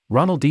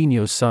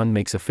Ronaldinho's son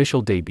makes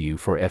official debut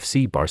for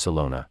FC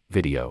Barcelona.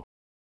 Video.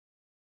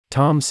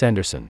 Tom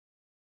Sanderson.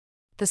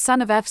 The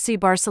son of FC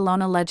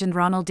Barcelona legend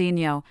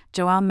Ronaldinho,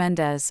 João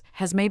Mendes,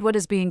 has made what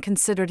is being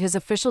considered his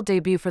official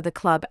debut for the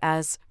club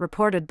as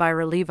reported by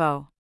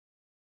Relevo.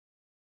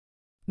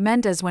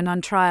 Mendes went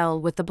on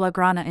trial with the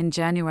Blaugrana in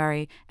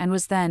January, and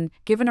was then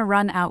given a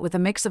run out with a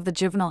mix of the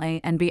juvenile A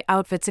and B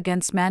outfits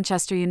against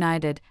Manchester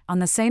United, on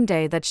the same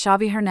day that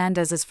Xavi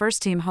Hernandez's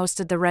first team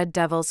hosted the Red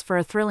Devils for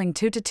a thrilling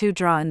 2-2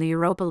 draw in the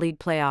Europa League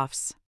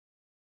playoffs.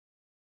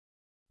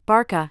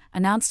 Barca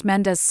announced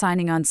Mendes'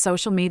 signing on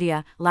social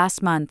media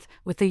last month,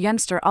 with the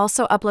youngster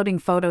also uploading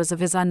photos of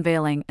his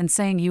unveiling and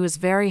saying he was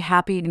very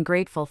happy and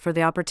grateful for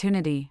the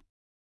opportunity.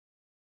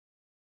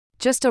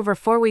 Just over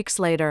 4 weeks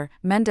later,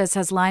 Mendes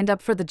has lined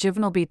up for the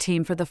Juvenile B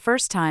team for the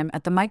first time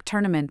at the MIC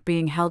tournament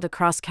being held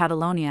across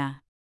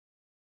Catalonia.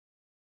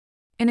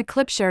 In a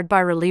clip shared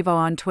by Relevo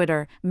on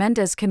Twitter,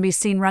 Mendes can be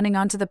seen running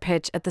onto the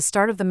pitch at the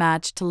start of the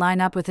match to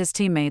line up with his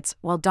teammates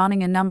while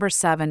donning a number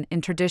 7 in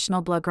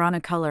traditional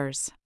Blaugrana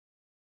colors.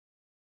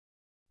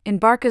 In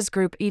Barca's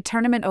Group E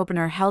tournament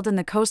opener held in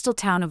the coastal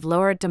town of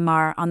Lloret de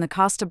Mar on the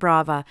Costa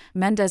Brava,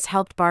 Mendes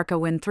helped Barca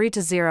win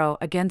 3-0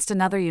 against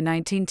another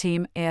U19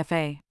 team,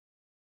 AFA.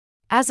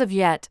 As of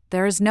yet,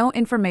 there is no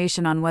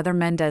information on whether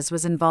Mendes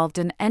was involved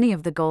in any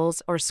of the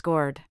goals or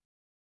scored.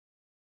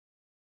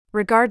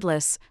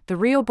 Regardless, the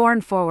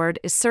Rio-born forward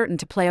is certain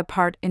to play a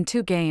part in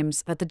 2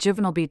 games that the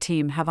Juvenile B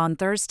team have on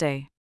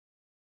Thursday.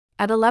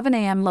 At 11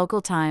 a.m. local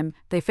time,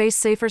 they face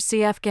Safer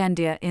CF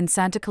Gandia in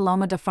Santa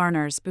Coloma de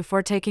Farners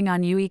before taking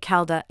on UE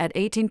Calda at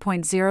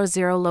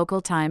 18:00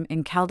 local time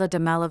in Calda de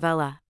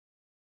Malavella.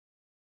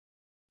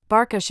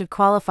 Barca should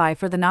qualify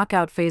for the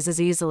knockout phases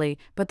easily,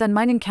 but then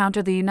might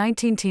encounter the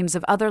U19 teams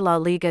of other La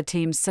Liga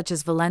teams such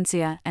as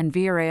Valencia and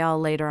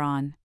Villarreal later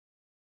on.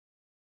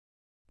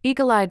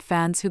 Eagle-eyed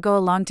fans who go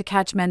along to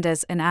catch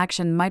Mendes in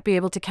action might be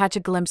able to catch a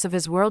glimpse of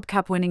his World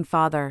Cup-winning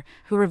father,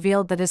 who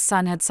revealed that his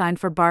son had signed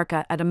for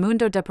Barca at a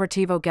Mundo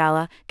Deportivo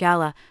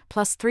Gala,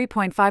 plus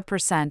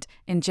 3.5%,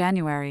 in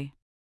January.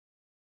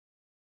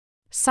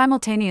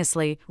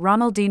 Simultaneously,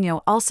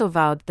 Ronaldinho also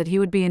vowed that he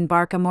would be in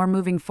Barca more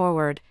moving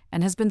forward,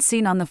 and has been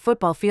seen on the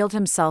football field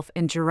himself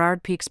in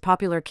Gerard Piqué's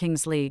popular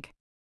Kings League.